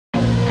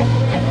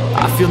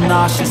feel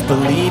nauseous,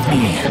 believe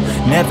me.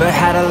 Never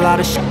had a lot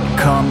of shit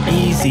come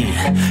easy.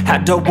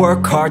 Had to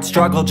work hard,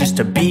 struggle just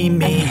to be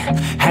me.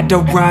 Had to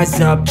rise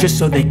up just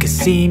so they could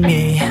see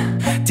me.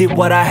 Did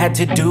what I had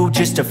to do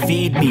just to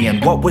feed me,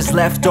 and what was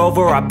left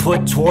over I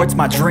put towards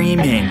my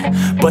dreaming.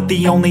 But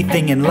the only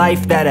thing in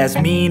life that has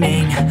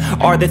meaning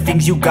are the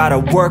things you gotta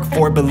work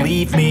for,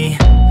 believe me.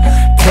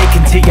 Take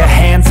into your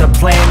hands a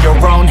plan, your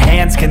own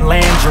hands can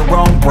land your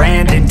own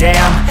brand. And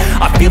damn,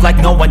 I feel like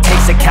no one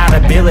takes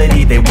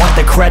accountability. They want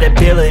the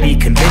credibility,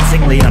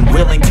 convincingly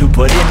unwilling to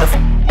put in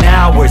the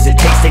hours it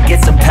takes to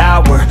get some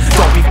power.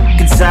 Don't be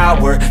f***ing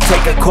sour,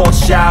 take a cold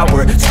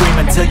shower. Scream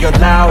until you're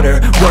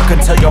louder, work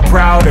until you're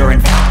prouder.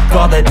 And f***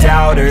 all the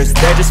doubters,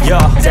 they're just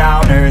your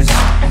downers.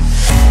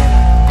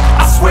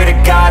 I swear to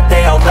God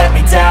they all let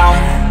me down.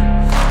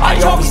 I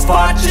always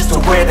fought just to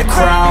wear the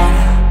crown.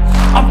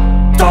 I'm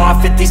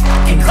off at these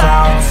fucking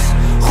clowns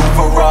who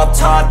were all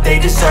taught they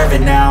deserve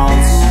an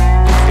ounce.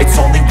 It's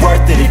only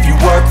worth it if you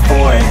work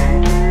for it.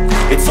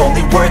 It's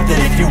only worth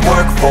it if you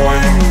work for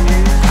it.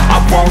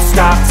 I won't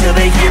stop till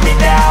they hear me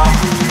now.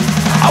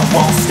 I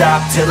won't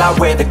stop till I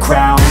wear the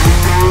crown.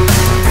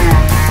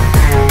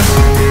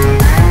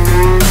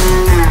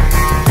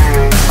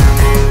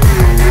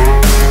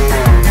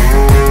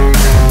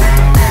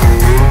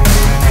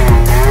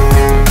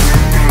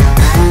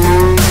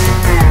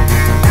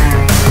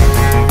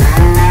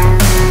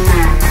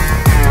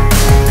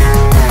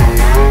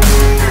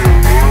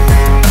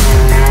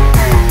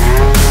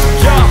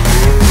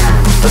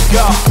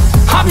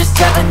 I'm just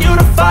telling you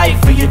to fight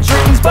for your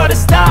dreams, but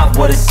it's not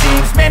what it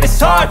seems. Man, it's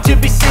hard to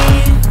be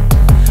seen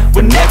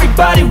when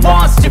everybody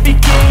wants to be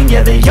king.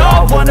 Yeah, they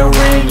all wanna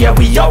ring, yeah,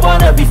 we all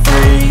wanna be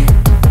free.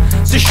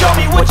 So show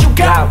me what you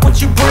got,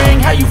 what you bring,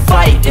 how you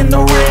fight in the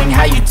ring,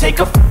 how you take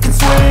a fucking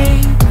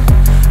swing.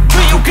 Do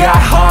you got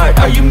heart,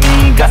 are you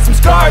mean? Got some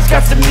scars,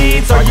 got some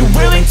needs, are you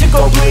willing to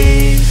go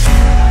bleed?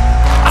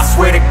 I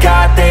swear to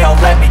God they all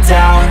let me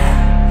down.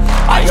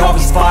 I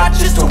always fought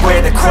just to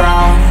wear the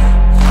crown.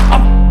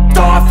 I'm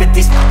off at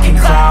these fucking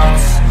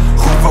clowns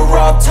who were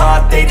all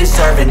taught they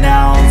deserve an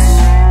ounce.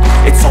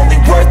 It's only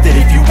worth it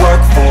if you work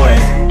for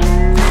it.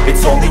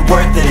 It's only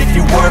worth it if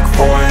you work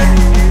for it.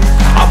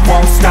 I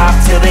won't stop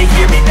till they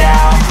hear me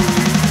now.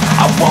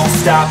 I won't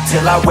stop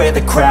till I wear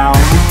the crown.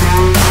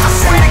 I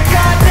swear to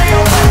God